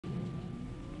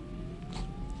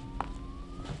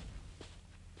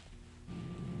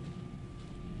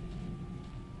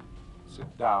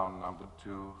sit down, number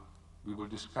 2. We will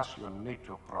discuss your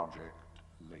NATO project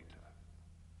later.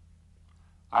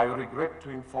 I regret to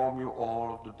inform you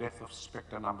all of the death of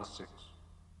Spectre number 6.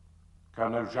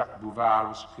 Colonel Jacques Bouvard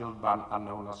was killed by an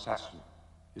unknown assassin.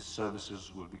 His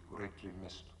services will be greatly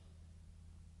missed.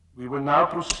 We will now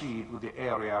proceed with the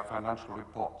area financial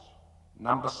reports.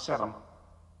 Number 7.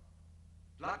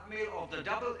 Blackmail of the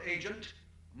double agent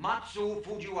Matsu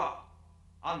Fujiwara.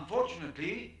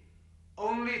 Unfortunately,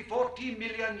 only 40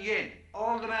 million yen,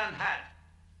 all the man had.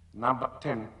 Number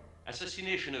 10.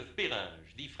 Assassination of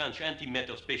Perringe, the French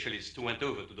antimatter specialist who went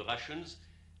over to the Russians.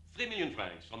 3 million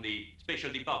francs from the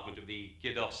special department of the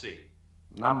Quai d'Orsay.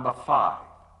 Number 5.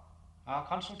 Our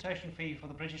consultation fee for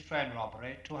the British train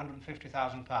robbery,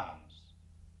 £250,000.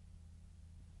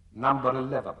 Number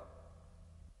 11.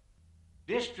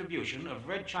 Distribution of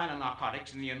red China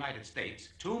narcotics in the United States,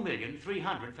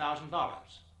 $2,300,000.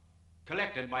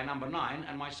 Collected by number 9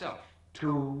 and myself.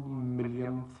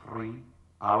 2,000,003.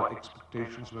 Our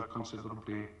expectations were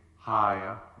considerably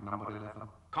higher, number 11.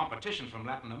 Competition from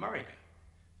Latin America.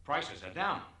 Prices are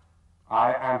down.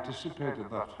 I anticipated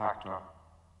that factor.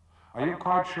 Are you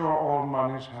quite sure all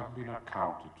monies have been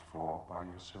accounted for by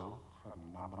yourself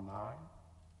and number 9?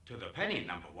 To the penny,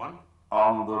 number 1.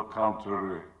 On the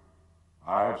contrary,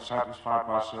 I have satisfied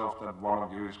myself that one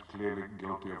of you is clearly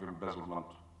guilty of embezzlement.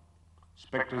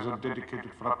 Spectre is a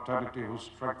dedicated fraternity whose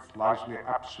strength lies in the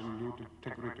absolute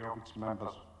integrity of its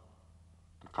members.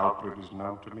 The culprit is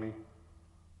known to me.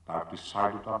 I've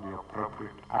decided on the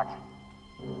appropriate action.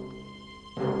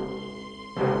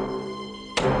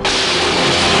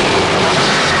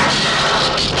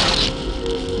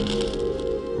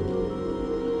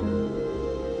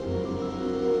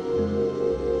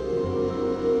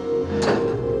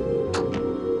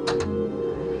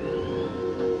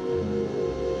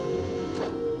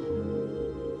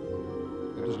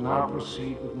 Now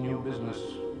proceed with new business.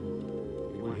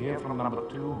 You will hear from number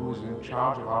 2, who is in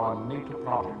charge of our NATO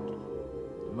project,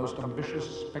 the most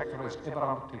ambitious Spectre has ever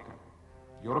undertaken.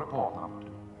 Your report, number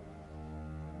 2.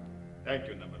 Thank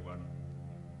you, number 1.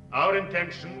 Our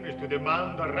intention is to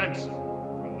demand a ransom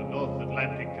from the North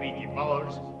Atlantic Treaty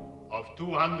Powers of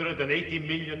 $280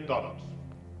 million,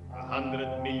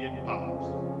 100 million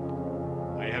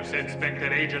pounds. I have sent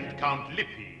Spectre agent Count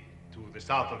Lippi to the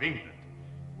south of England,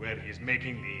 where he is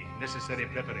making the necessary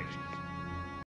preparations.